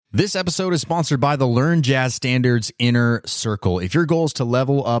This episode is sponsored by the Learn Jazz Standards Inner Circle. If your goal is to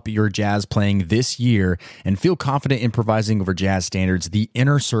level up your jazz playing this year and feel confident improvising over jazz standards, the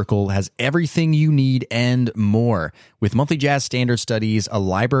Inner Circle has everything you need and more. With monthly jazz standard studies, a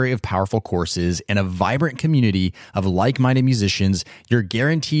library of powerful courses, and a vibrant community of like-minded musicians, you're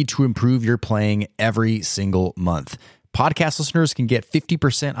guaranteed to improve your playing every single month. Podcast listeners can get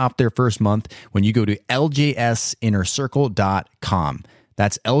 50% off their first month when you go to ljsinnercircle.com.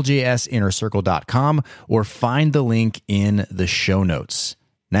 That's ljsinnercircle.com, or find the link in the show notes.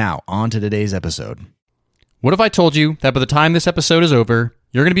 Now, on to today's episode. What if I told you that by the time this episode is over,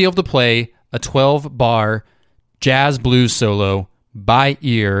 you're going to be able to play a 12-bar jazz blues solo by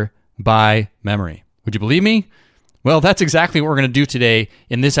ear, by memory? Would you believe me? Well, that's exactly what we're going to do today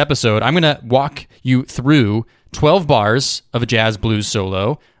in this episode. I'm going to walk you through 12 bars of a jazz blues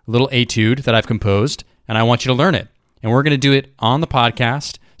solo, a little etude that I've composed, and I want you to learn it. And we're going to do it on the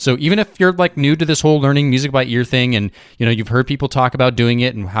podcast. So even if you're like new to this whole learning music by ear thing, and you've heard people talk about doing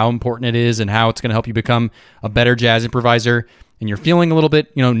it and how important it is and how it's going to help you become a better jazz improviser, and you're feeling a little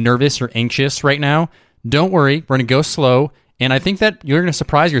bit nervous or anxious right now, don't worry. We're going to go slow, and I think that you're going to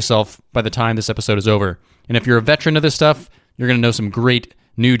surprise yourself by the time this episode is over. And if you're a veteran of this stuff, you're going to know some great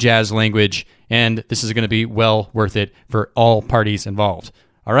new jazz language, and this is going to be well worth it for all parties involved.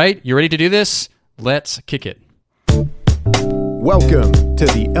 All right, you ready to do this? Let's kick it. Welcome to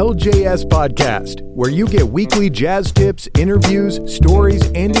the LJS Podcast, where you get weekly jazz tips, interviews, stories,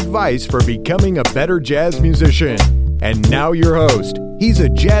 and advice for becoming a better jazz musician. And now your host. He's a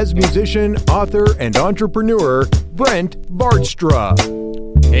jazz musician, author, and entrepreneur, Brent Vaartstra.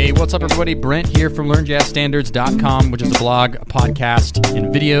 Hey, what's up, everybody? Brent here from LearnJazzStandards.com, which is a blog, a podcast,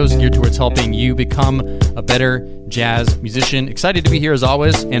 and videos geared towards helping you become a better jazz musician. Excited to be here as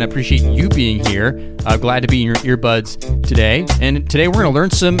always, and appreciate you being here. Glad to be in your earbuds today. And today we're going to learn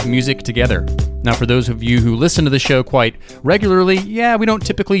some music together. Now, for those of you who listen to the show quite regularly, we don't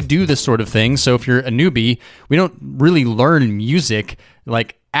typically do this sort of thing. So if you're a newbie, we don't really learn music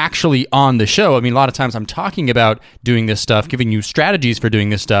like actually on the show. I mean, a lot of times I'm talking about doing this stuff, giving you strategies for doing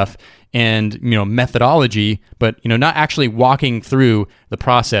this stuff and, methodology, but, not actually walking through the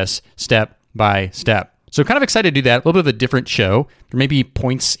process step by step. So kind of excited to do that. A little bit of a different show. There may be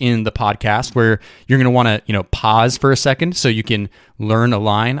points in the podcast where you're going to want to, pause for a second so you can learn a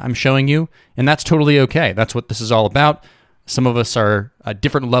line I'm showing you. And that's totally okay. That's what this is all about. Some of us are at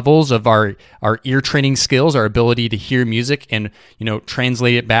different levels of our ear training skills, our ability to hear music and,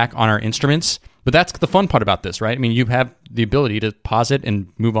 translate it back on our instruments. But that's the fun part about this, right? I mean, you have the ability to pause it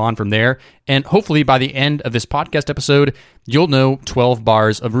and move on from there. And hopefully by the end of this podcast episode, you'll know 12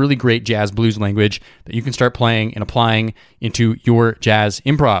 bars of really great jazz blues language that you can start playing and applying into your jazz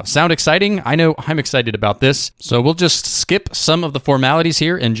improv. Sound exciting? I know I'm excited about this. So we'll just skip some of the formalities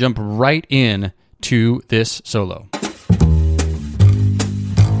here and jump right in to this solo.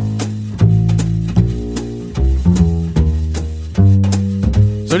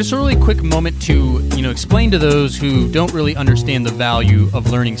 So just a really quick moment to, explain to those who don't really understand the value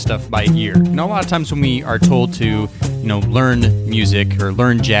of learning stuff by ear. A lot of times when we are told to, learn music or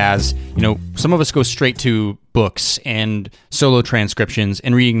learn jazz, some of us go straight to books and solo transcriptions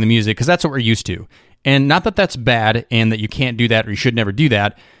and reading the music because that's what we're used to. And not that that's bad and that you can't do that or you should never do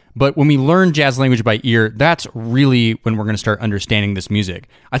that. But when we learn jazz language by ear, that's really when we're going to start understanding this music.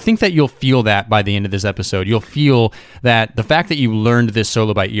 I think that you'll feel that by the end of this episode. You'll feel that the fact that you learned this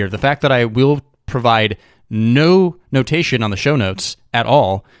solo by ear, the fact that I will provide no notation on the show notes at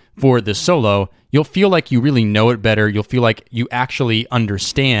all for this solo, you'll feel like you really know it better. You'll feel like you actually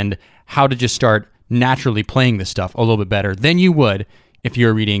understand how to just start naturally playing this stuff a little bit better than you would if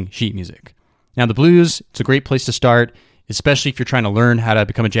you're reading sheet music. Now, the blues, it's a great place to start, especially if you're trying to learn how to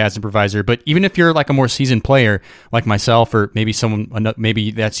become a jazz improviser. But even if you're like a more seasoned player like myself, or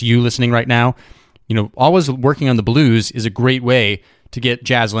maybe that's you listening right now, always working on the blues is a great way to get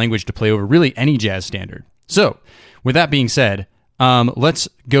jazz language to play over really any jazz standard. So with that being said, let's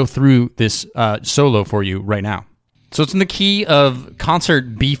go through this solo for you right now. So it's in the key of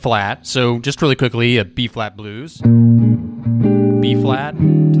concert B flat. So just really quickly, a B flat blues, B flat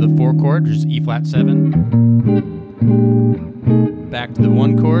to the 4 chord, which is E flat 7. Back to the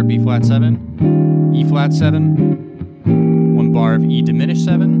 1 chord, B flat 7, E flat 7, 1 bar of E diminished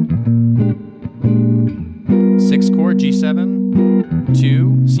 7, 6 chord, G7,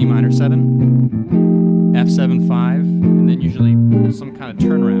 2, C minor 7, F7, 5, and then usually some kind of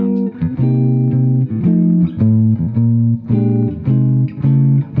turnaround.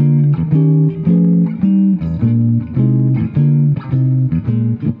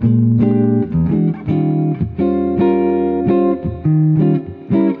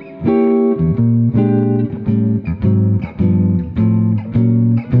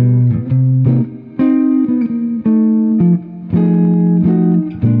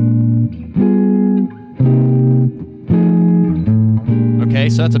 Okay,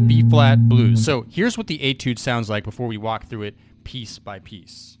 so that's a B flat blues. So here's what the etude sounds like before we walk through it piece by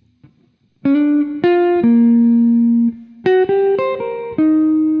piece.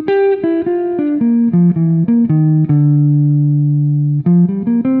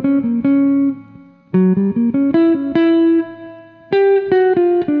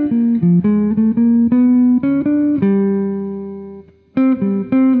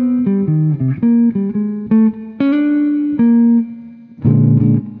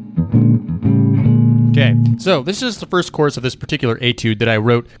 Okay, so this is the first chorus of this particular etude that I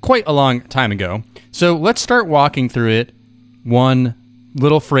wrote quite a long time ago. So let's start walking through it one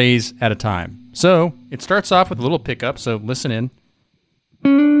little phrase at a time. So it starts off with a little pickup, so listen in.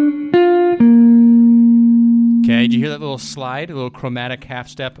 Okay, did you hear that little slide, a little chromatic half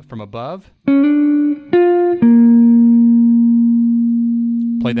step from above?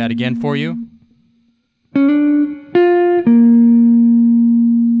 Play that again for you.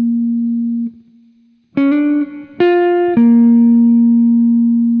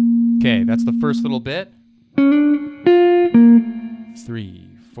 Okay, that's the first little bit. 3,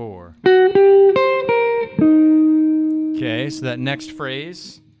 4. Okay, so that next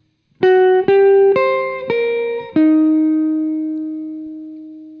phrase.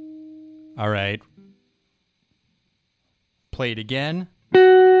 All right. Play it again.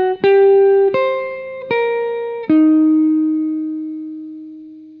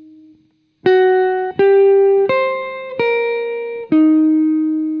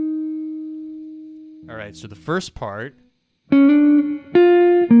 All right, so the first part.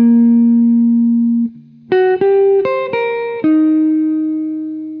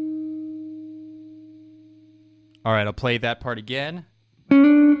 All right, I'll play that part again.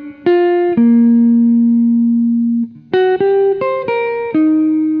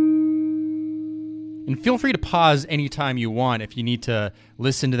 And feel free to pause anytime you want if you need to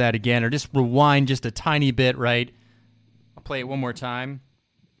listen to that again, or just rewind just a tiny bit, right? I'll play it one more time.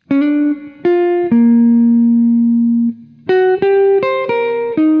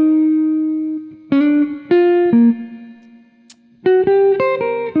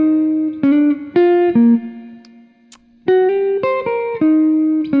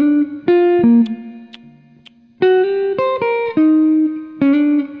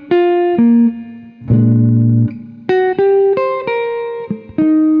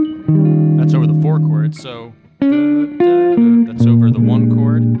 That's over the 4 chords, so that's over the 1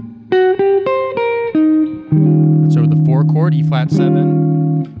 chord. That's over the 4 chord, E flat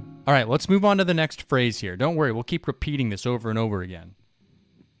 7. All right, let's move on to the next phrase here. Don't worry, we'll keep repeating this over and over again.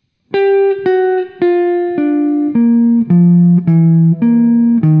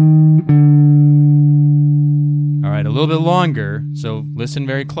 All right, a little bit longer, so listen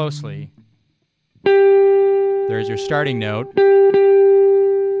very closely. There's your starting note.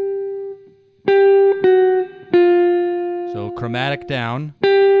 So chromatic down.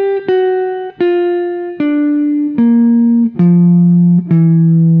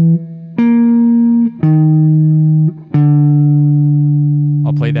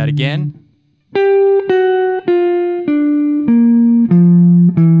 I'll play that again.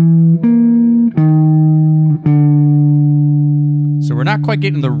 So we're not quite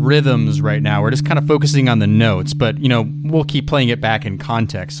getting the rhythms right now. We're just kind of focusing on the notes, but we'll keep playing it back in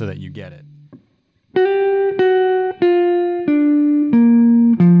context so that you get it.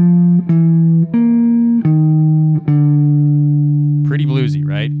 Pretty bluesy,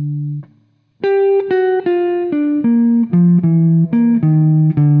 right?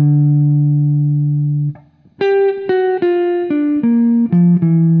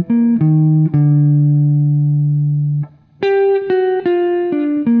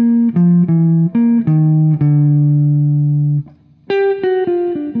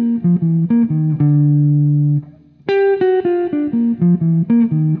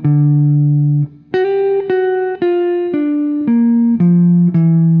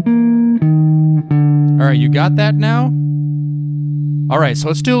 All right, you got that now? All right, so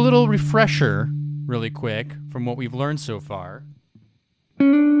let's do a little refresher really quick from what we've learned so far.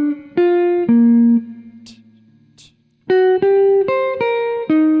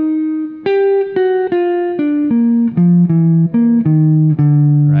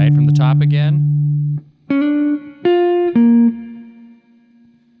 Right, from the top again.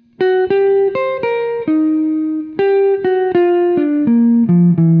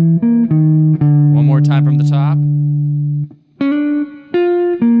 One more time from the top.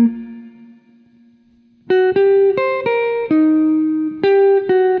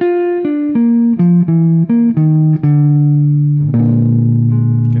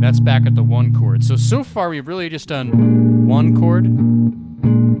 Okay, that's back at the 1 chord. So far we've really just done 1 chord.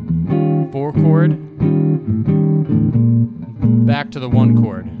 4 chord, back to the 1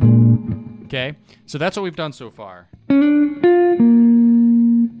 chord. Okay? So that's what we've done so far.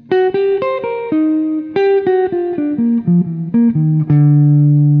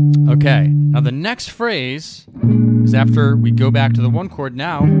 Okay, now the next phrase is after we go back to the 1 chord.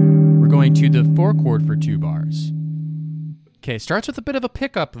 Now we're going to the 4 chord for 2 bars. Okay, starts with a bit of a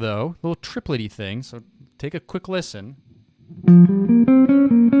pickup though, a little triplet-y thing, so take a quick listen.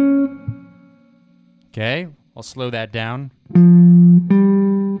 Okay, I'll slow that down.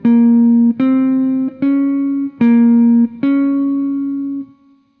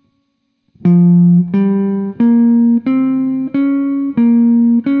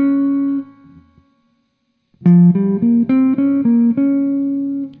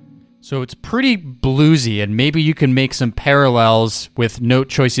 So it's pretty bluesy, and maybe you can make some parallels with note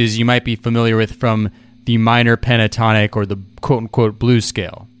choices you might be familiar with from the minor pentatonic or the quote-unquote blues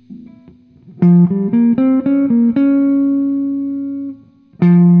scale.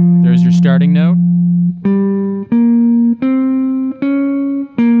 There's your starting note.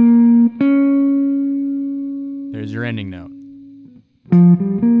 There's your ending note.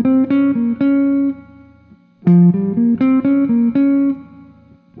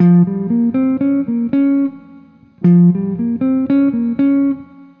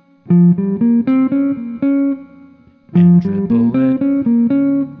 And triple it.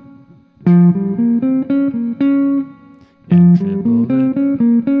 And triple it.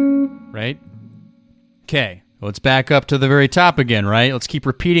 Right? Okay, let's back up to the very top again, right? Let's keep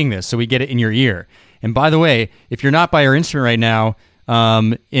repeating this so we get it in your ear. And by the way, if you're not by your instrument right now,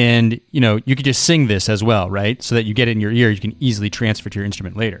 and you could just sing this as well, right? So that you get it in your ear, you can easily transfer to your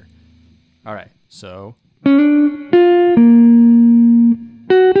instrument later. All right, so...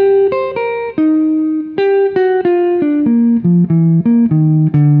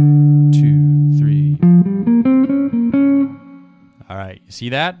 You see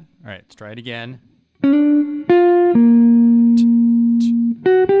that? All right, let's try it again.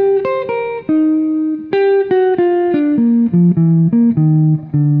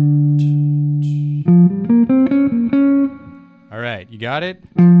 All right, you got it?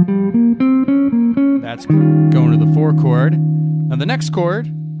 That's going to the 4 chord. Now the next chord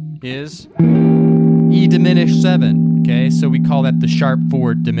is E diminished 7. Okay, so we call that the sharp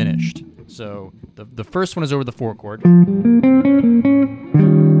 4 diminished. So the first one is over the 4 chord.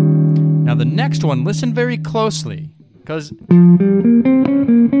 Now the next one, listen very closely, because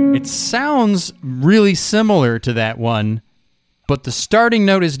it sounds really similar to that one, but the starting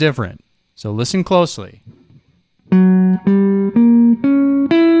note is different. So listen closely.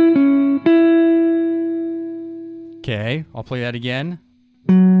 Okay, I'll play that again.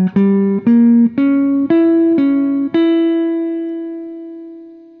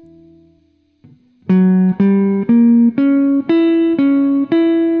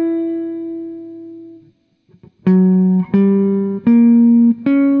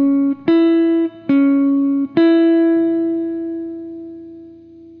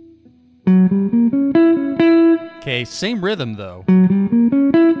 Okay, same rhythm though.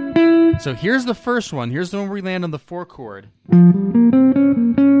 So here's the first one. Here's the one where we land on the 4 chord.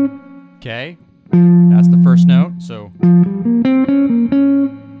 Okay, that's the first note. So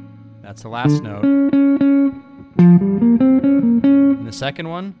that's the last note. And the second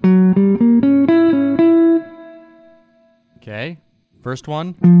one. Okay, first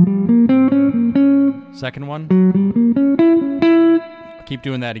one. Second one. I'll keep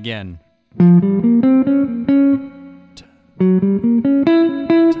doing that again.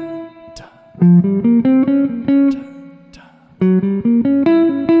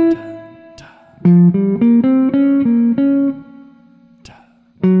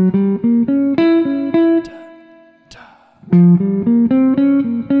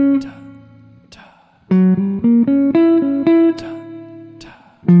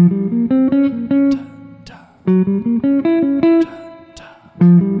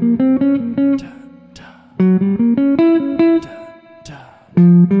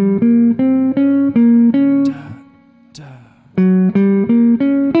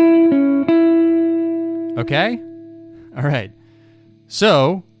 Okay? All right.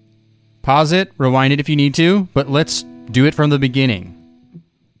 So, pause it, rewind it if you need to, but let's do it from the beginning.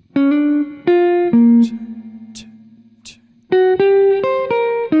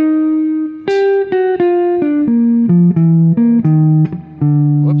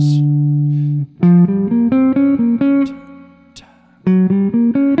 Whoops.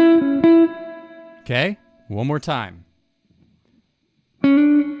 Okay, one more time.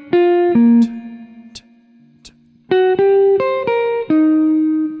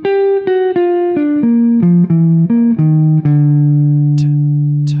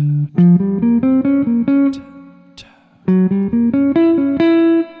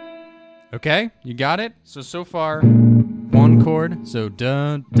 Okay, you got it? So far, one chord. So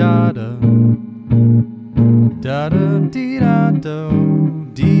da da da da da dee da do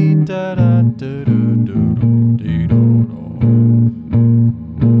dee da da do do do dee do do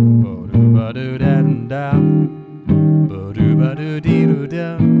bo do ba do da da bo do ba do dee do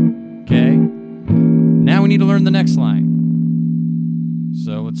da. Okay, now we need to learn the next line.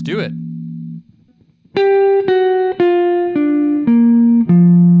 So let's do it.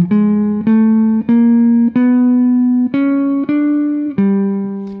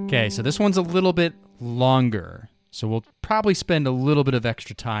 Okay, so this one's a little bit longer, so we'll probably spend a little bit of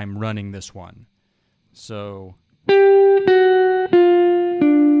extra time running this one. So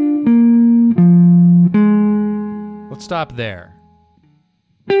let's stop there.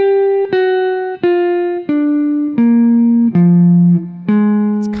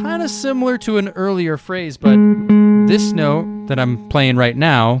 It's kind of similar to an earlier phrase, but this note that I'm playing right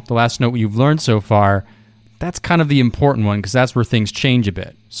now, the last note you've learned so far, that's kind of the important one because that's where things change a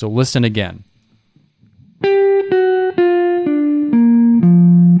bit. So listen again.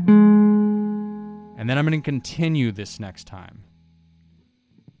 And then I'm going to continue this next time.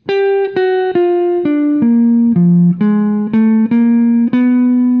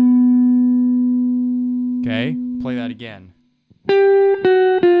 Okay, play that again.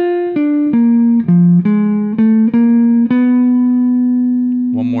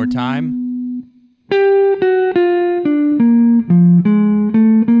 One more time.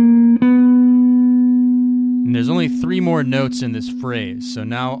 And there's only 3 more notes in this phrase, so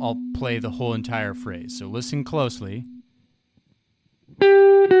now I'll play the whole entire phrase. So listen closely.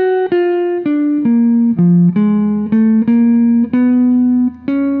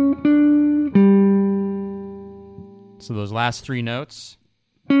 So those last 3 notes.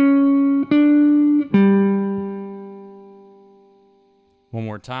 One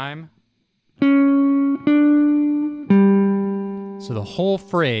more time. So the whole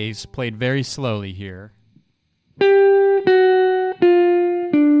phrase played very slowly here.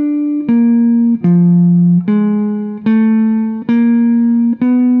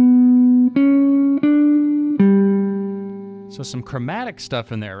 So some chromatic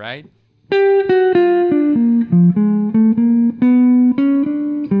stuff in there, right?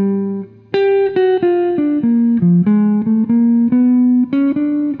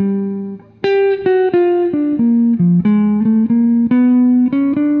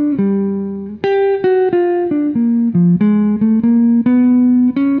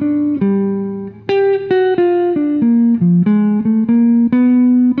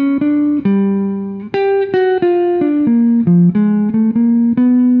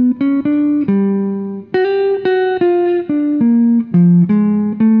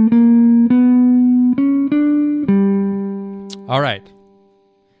 All right.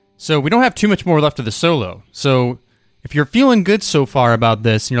 So we don't have too much more left of the solo. So if you're feeling good so far about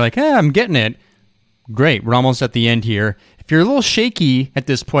this and you're like, I'm getting it, great. We're almost at the end here. If you're a little shaky at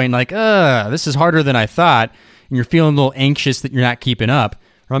this point, like, this is harder than I thought, and you're feeling a little anxious that you're not keeping up,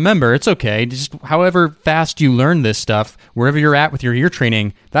 remember, it's okay. Just however fast you learn this stuff, wherever you're at with your ear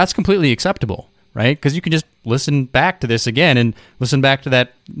training, that's completely acceptable, right? Because you can just listen back to this again and listen back to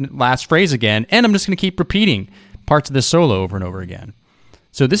that last phrase again, and I'm just going to keep repeating parts of the solo over and over again.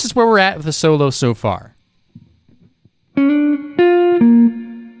 So this is where we're at with the solo so far.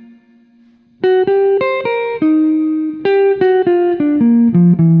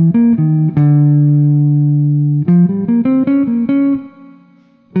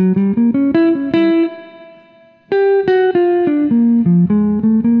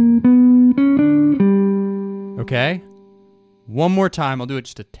 Okay? One more time. I'll do it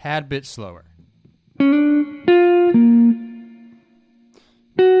just a tad bit slower.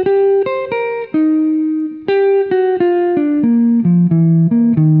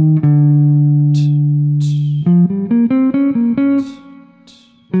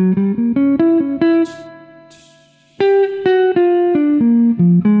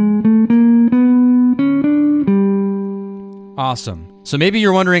 Awesome. So maybe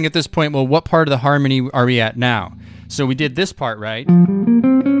you're wondering at this point, well, what part of the harmony are we at now? So we did this part, right? That's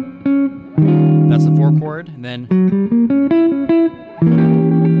the 4 chord, and then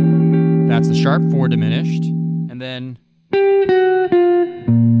that's the sharp 4 diminished, and then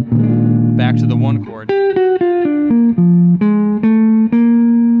back to the 1 chord.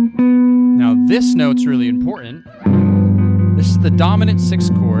 Now this note's really important. This is the dominant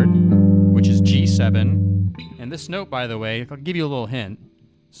 6th chord, which is G7. And this note, by the way, I'll give you a little hint.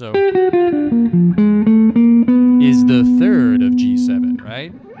 So, is the 3rd of G7,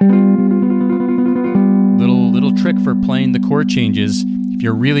 right? Little trick for playing the chord changes. If If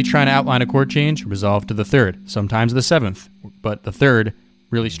you're really trying to outline a chord change, resolve to the third, sometimes the seventh, but the third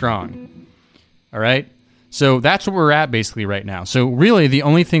really strong. All right? So that's what we're at basically right now. So really, the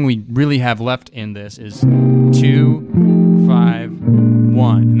only thing we really have left in this is 2, 5,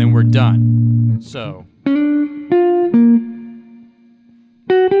 1, and then we're done. So...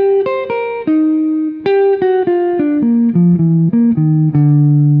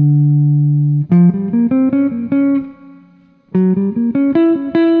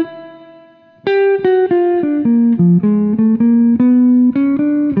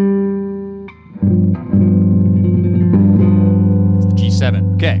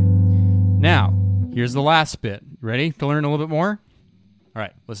 Okay, now, here's the last bit. Ready to learn a little bit more? All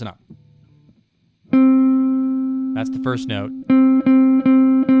right, listen up. That's the first note.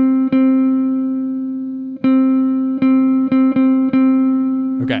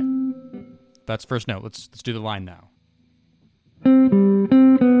 Okay, that's first note. Let's do the line now.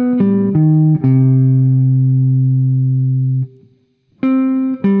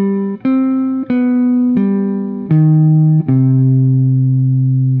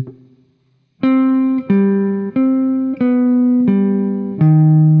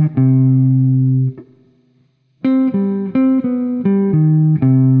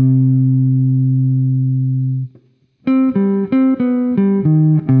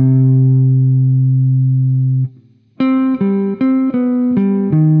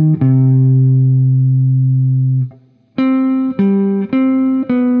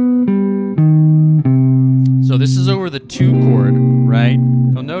 So this is over the 2 chord, right?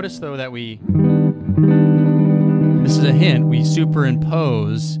 You'll notice though that this is a hint, we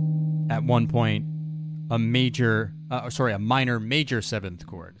superimpose at one point a minor major 7th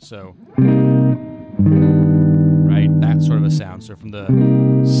chord. So, right, that sort of a sound. So from the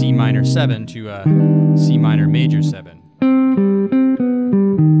C minor 7 to a C minor major 7.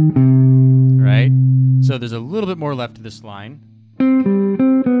 Right? So there's a little bit more left to this line.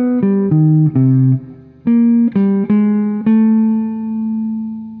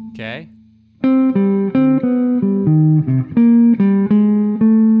 Okay.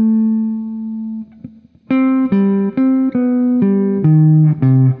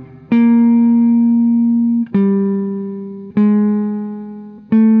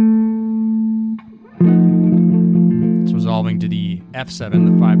 It's resolving to the F7,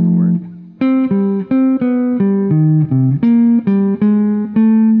 the 5 chord.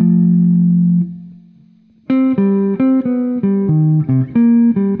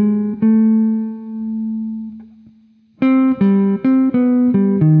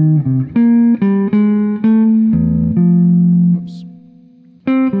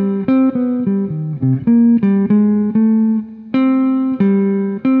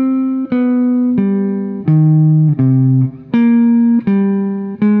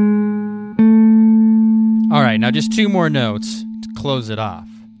 All right, now just 2 more notes to close it off.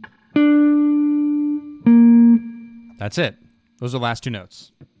 That's it. Those are the last 2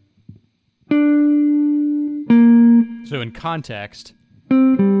 notes. So in context,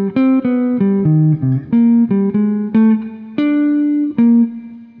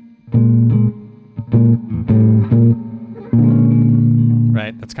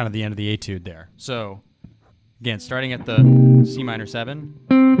 right, that's kind of the end of the etude there. So again, starting at the C minor 7.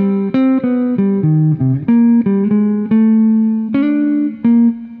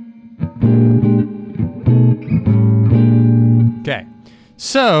 Okay,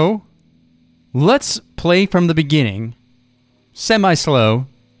 so let's play from the beginning, semi-slow,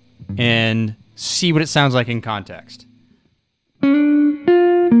 and see what it sounds like in context.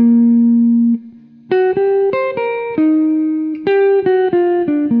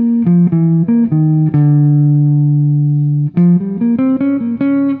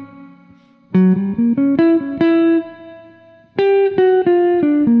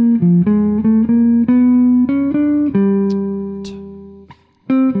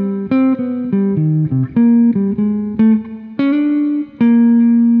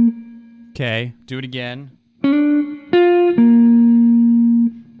 Okay, do it again.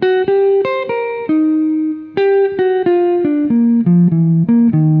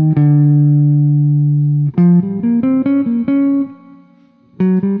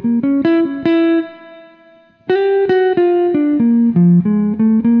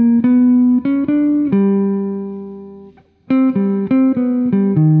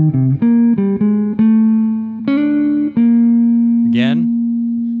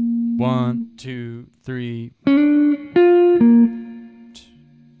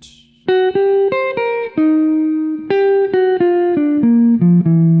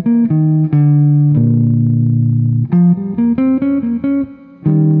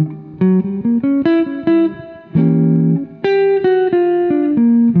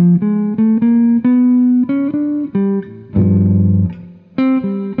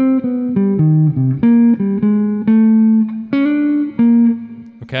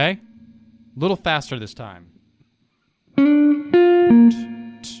 faster this time.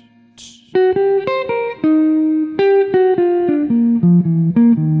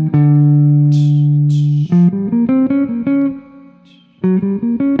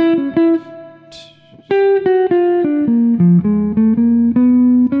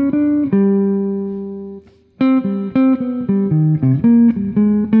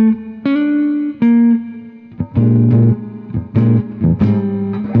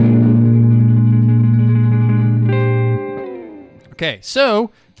 Okay,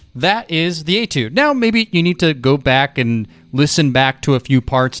 so that is the etude. Now, maybe you need to go back and listen back to a few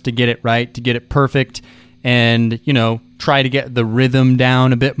parts to get it right, to get it perfect, and, try to get the rhythm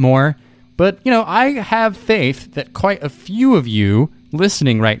down a bit more. But, I have faith that quite a few of you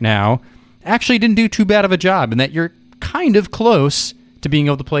listening right now actually didn't do too bad of a job and that you're kind of close to being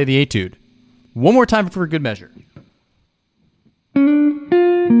able to play the etude. One more time for good measure.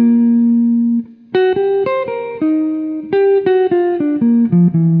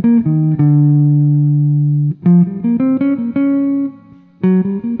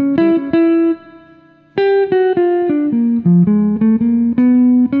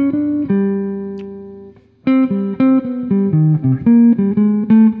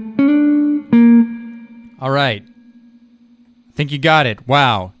 All right. I think you got it.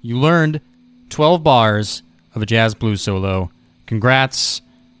 Wow. You learned 12 bars of a jazz blues solo. Congrats.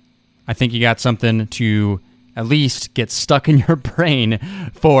 I think you got something to at least get stuck in your brain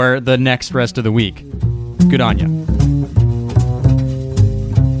for the next rest of the week. Good on you.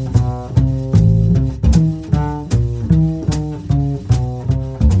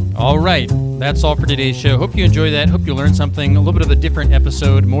 All right. That's all for today's show. Hope you enjoyed that. Hope you learned something. A little bit of a different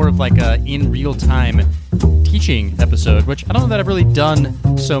episode, more of like a in real time teaching episode, which I don't know that I've really done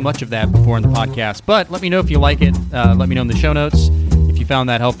so much of that before in the podcast. But let me know if you like it. Let me know in the show notes if you found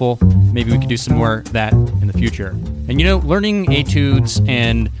that helpful. Maybe we could do some more of that in the future. And learning etudes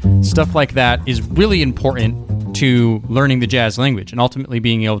and stuff like that is really important to learning the jazz language and ultimately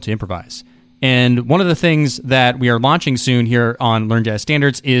being able to improvise. And one of the things that we are launching soon here on Learn Jazz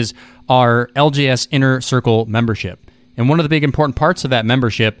Standards is our LJS Inner Circle membership. And one of the big important parts of that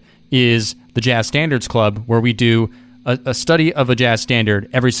membership is the Jazz Standards Club, where we do a study of a jazz standard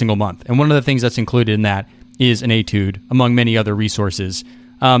every single month. And one of the things that's included in that is an etude, among many other resources.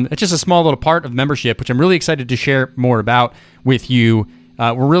 It's just a small little part of membership, which I'm really excited to share more about with you.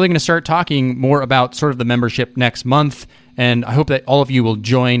 We're really going to start talking more about sort of the membership next month, and I hope that all of you will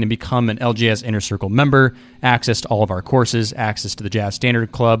join and become an LJS Inner Circle member, access to all of our courses, access to the Jazz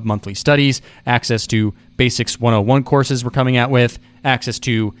Standard Club monthly studies, access to Basics 101 courses we're coming out with, access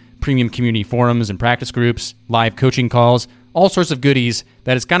to premium community forums and practice groups, live coaching calls, all sorts of goodies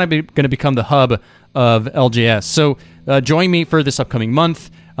that is going to become the hub of LJS. So join me for this upcoming month.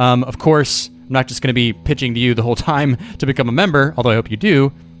 Of course, I'm not just going to be pitching to you the whole time to become a member, although I hope you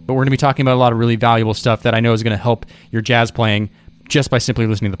do, but we're going to be talking about a lot of really valuable stuff that I know is going to help your jazz playing just by simply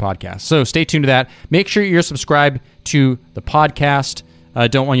listening to the podcast. So stay tuned to that. Make sure you're subscribed to the podcast.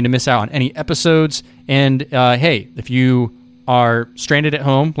 Don't want you to miss out on any episodes. And hey, if you are stranded at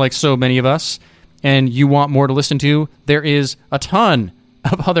home, like so many of us, and you want more to listen to, there is a ton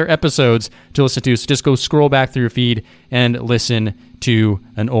of other episodes to listen to. So just go scroll back through your feed and listen to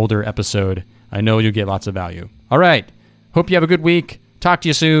an older episode. I know you'll get lots of value. All right. Hope you have a good week. Talk to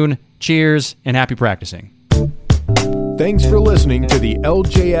you soon. Cheers and happy practicing. Thanks for listening to the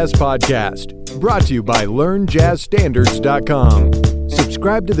LJS Podcast, brought to you by LearnJazzStandards.com.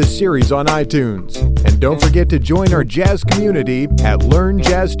 Subscribe to the series on iTunes, and don't forget to join our jazz community at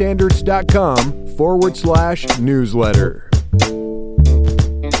LearnJazzStandards.com/newsletter.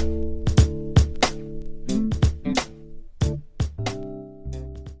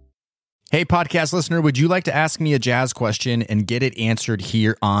 Hey, podcast listener, would you like to ask me a jazz question and get it answered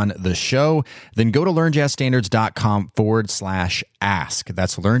here on the show? Then go to LearnJazzStandards.com/ask.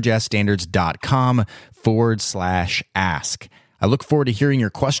 That's LearnJazzStandards.com/ask. I look forward to hearing your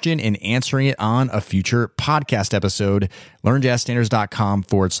question and answering it on a future podcast episode.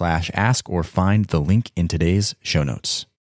 LearnJazzStandards.com/ask, or find the link in today's show notes.